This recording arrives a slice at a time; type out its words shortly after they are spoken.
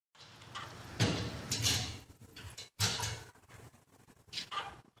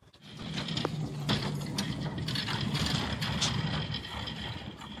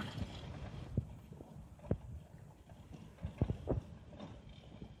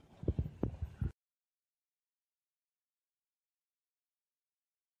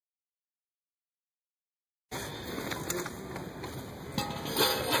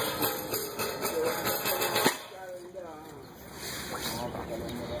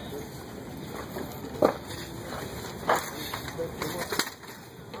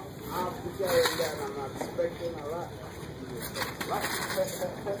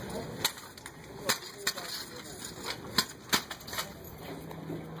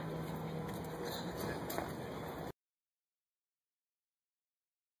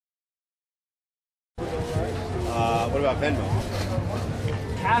about Venmo?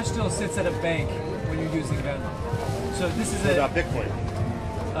 Cash still sits at a bank when you're using Venmo. So this is What about Bitcoin?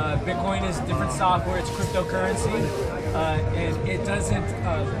 Bitcoin is different software. It's cryptocurrency, and it doesn't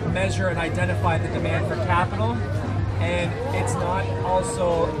measure and identify the demand for capital. And it's not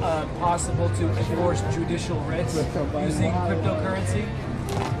also possible to enforce judicial writs using cryptocurrency.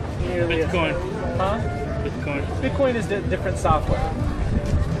 Bitcoin. Huh? Bitcoin. Bitcoin is different software.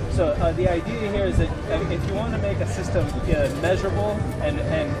 So the idea here is that if you want to make a system measurable and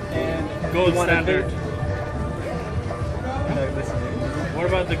Gold you want standard. To What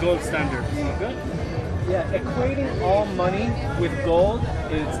about the gold standard? Good. Yeah, equating all money with gold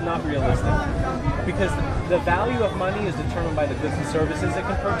is not realistic because the value of money is determined by the goods and services it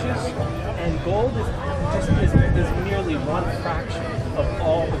can purchase, and gold is merely one fraction of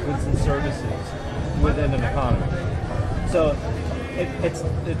all the goods and services within an economy. So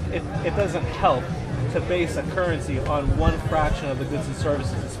it doesn't help to base a currency on one fraction of the goods and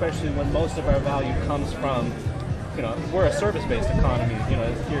services, especially when most of our value comes from, we're a service-based economy.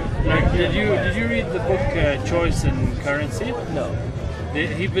 Did you read the book Choice in Currency? No.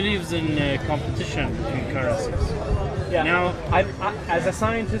 He believes in competition between currencies. Yeah. Now, I, as a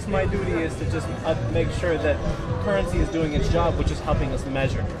scientist, my duty is to just make sure that currency is doing its job, which is helping us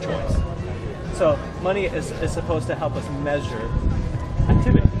measure choice. So money is supposed to help us measure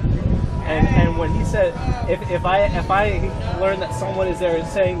activity. And when he said, if I learn that someone is there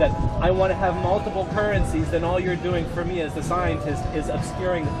saying that I want to have multiple currencies, then all you're doing for me as the scientist is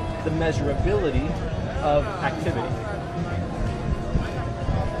obscuring the measurability of activity.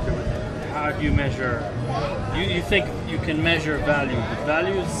 how do you measure? You think you can measure value, but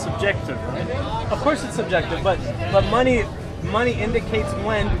value is subjective, right? Of course it's subjective, but money indicates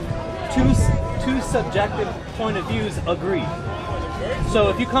when two subjective point of views agree. So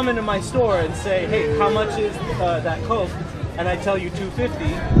if you come into my store and say, hey, how much is that Coke? And I tell you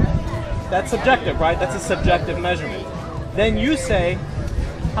 $2.50, that's subjective, right? That's a subjective measurement. Then you say,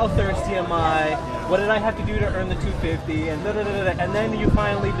 how thirsty am I? What did I have to do to earn the $2.50? And da, da, da, da, and then you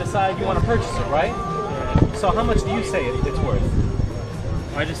finally decide you want to purchase it, right? So how much do you say it's worth?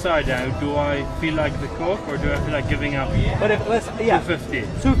 I decide now, do I feel like the Coke or do I feel like giving up But if let's $2.50?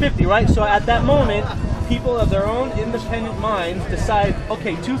 $2.50, right? So at that moment, people of their own independent minds decide,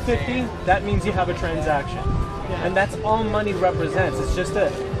 okay, $2.50, that means you have a transaction. And that's all money represents. It's just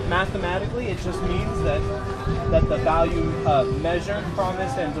mathematically, it just means that the value measured,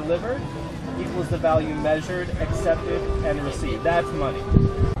 promised, and delivered equals the value measured, accepted, and received. That's money.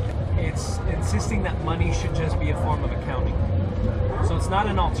 It's insisting that money should just be a form of accounting. So it's not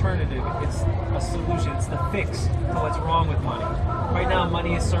an alternative, it's a solution, it's the fix to what's wrong with money. Right now,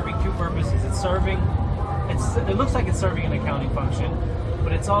 money is serving two purposes. It looks like it's serving an accounting function,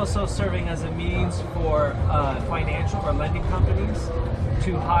 but it's also serving as a means for financial or lending companies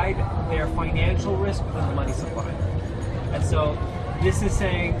to hide their financial risk within the money supply. And so this is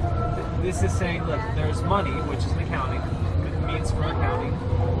saying, look, there's money, which is an accounting, means for accounting,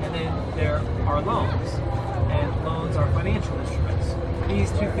 and then there are loans, and loans are financial instruments.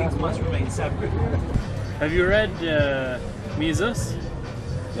 These two things must remain separate. Have you read Mises?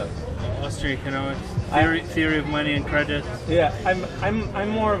 No. Austrian economics theory of money and credit. Yeah, I'm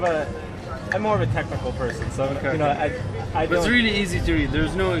more of a technical person, so Okay. I But don't. it's really easy to read.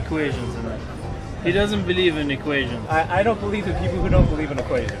 There's no equations in it. He doesn't believe in equations. I don't believe in people who don't believe in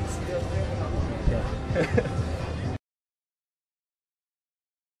equations.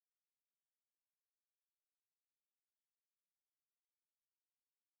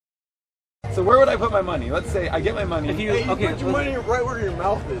 So where would I put my money? Let's say I get my money. If you Hey, okay, put your money right where your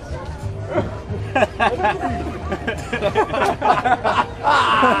mouth is.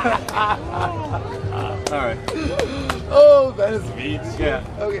 All right. Oh, Venice Beach. Yeah.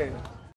 Okay.